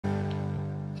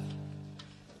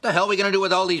What the hell are we gonna do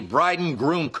with all these bride and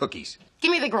groom cookies?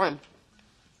 Give me the groom.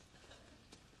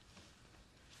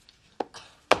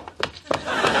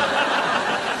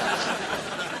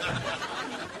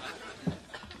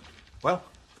 Well,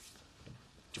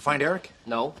 did you find Eric?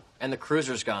 No, and the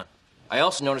cruiser's gone. I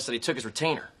also noticed that he took his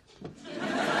retainer.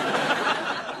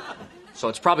 So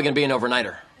it's probably gonna be an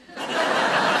overnighter.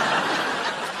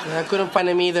 I couldn't find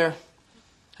him either.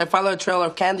 I followed a trail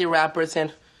of candy wrappers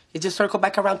and it just circled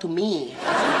back around to me.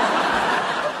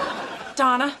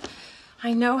 Donna,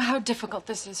 I know how difficult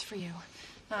this is for you.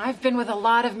 Now, I've been with a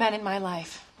lot of men in my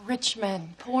life. Rich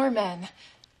men, poor men.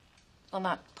 Well,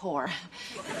 not poor.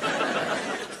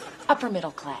 Upper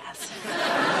middle class.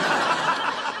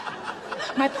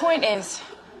 My point is,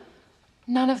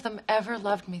 none of them ever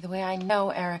loved me the way I know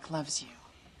Eric loves you.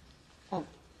 Well,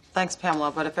 thanks,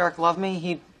 Pamela, but if Eric loved me,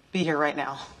 he'd be here right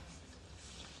now.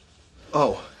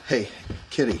 Oh, hey,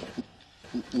 Kitty.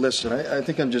 Listen, I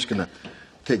think I'm just gonna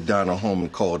take Donna home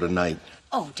and call it a night.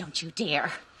 Oh, don't you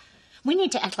dare. We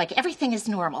need to act like everything is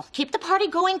normal. Keep the party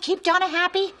going, keep Donna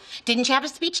happy. Didn't you have a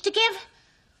speech to give?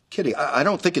 Kitty, I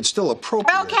don't think it's still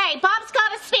appropriate. Okay, Bob's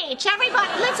got a speech.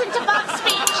 Everybody listen to Bob's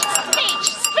speech.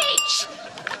 Speech.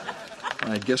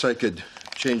 I guess I could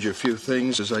change a few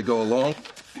things as I go along.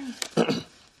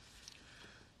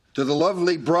 To the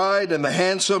lovely bride and the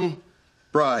handsome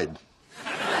bride.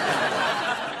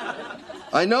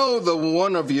 I know the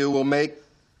one of you will make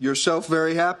yourself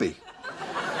very happy.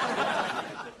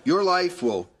 Your life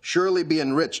will surely be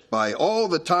enriched by all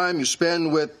the time you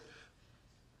spend with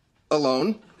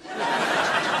alone.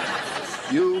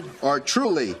 You are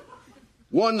truly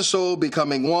one soul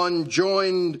becoming one,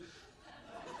 joined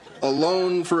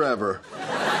alone forever.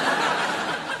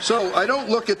 So I don't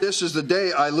look at this as the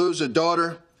day I lose a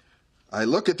daughter. I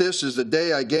look at this as the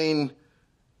day I gain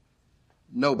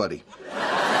nobody.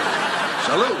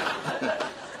 Salute.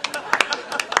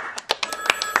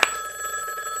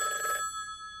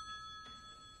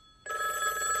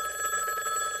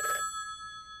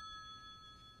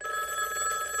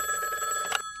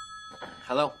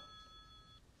 Hello?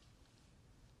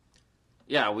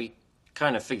 Yeah, we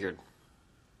kind of figured.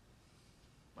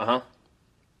 Uh-huh.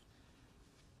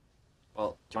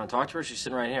 Well, do you want to talk to her? She's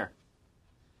sitting right here.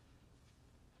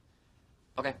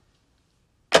 Okay.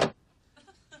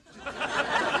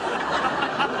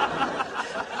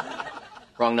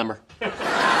 Wrong number.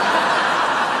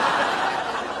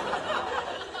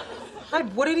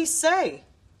 Hyde, what did he say?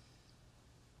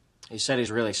 He said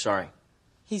he's really sorry.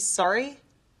 He's sorry?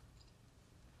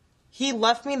 He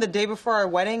left me the day before our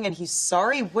wedding and he's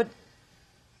sorry? What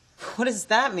does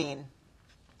that mean?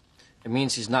 It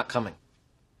means he's not coming.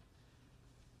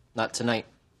 Not tonight.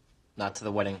 Not to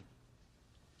the wedding.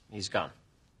 He's gone.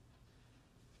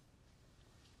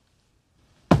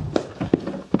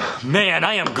 Man,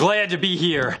 I am glad to be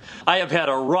here. I have had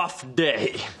a rough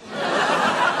day.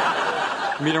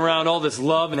 Being around all this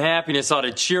love and happiness ought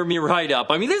to cheer me right up.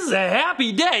 I mean, this is a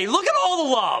happy day. Look at all the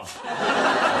love.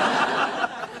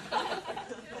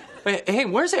 Wait, hey,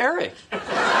 where's Eric?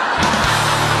 I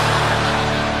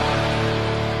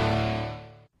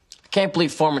can't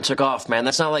believe Foreman took off, man.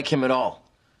 That's not like him at all.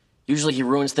 Usually he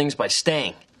ruins things by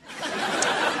staying.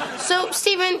 So,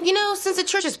 Steven, since the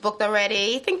church is booked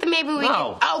already, you think that maybe we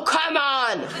No. can... Oh, come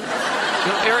on!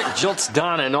 Eric jilts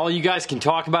Donna and all you guys can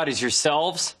talk about is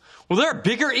yourselves. Well, there are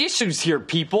bigger issues here,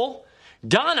 people.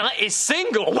 Donna is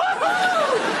single.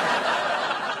 Woo-hoo!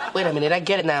 Wait a minute, I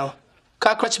get it now.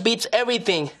 Cockroach beats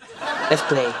everything. Let's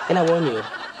play, and I warn you,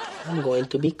 I'm going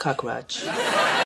to be cockroach.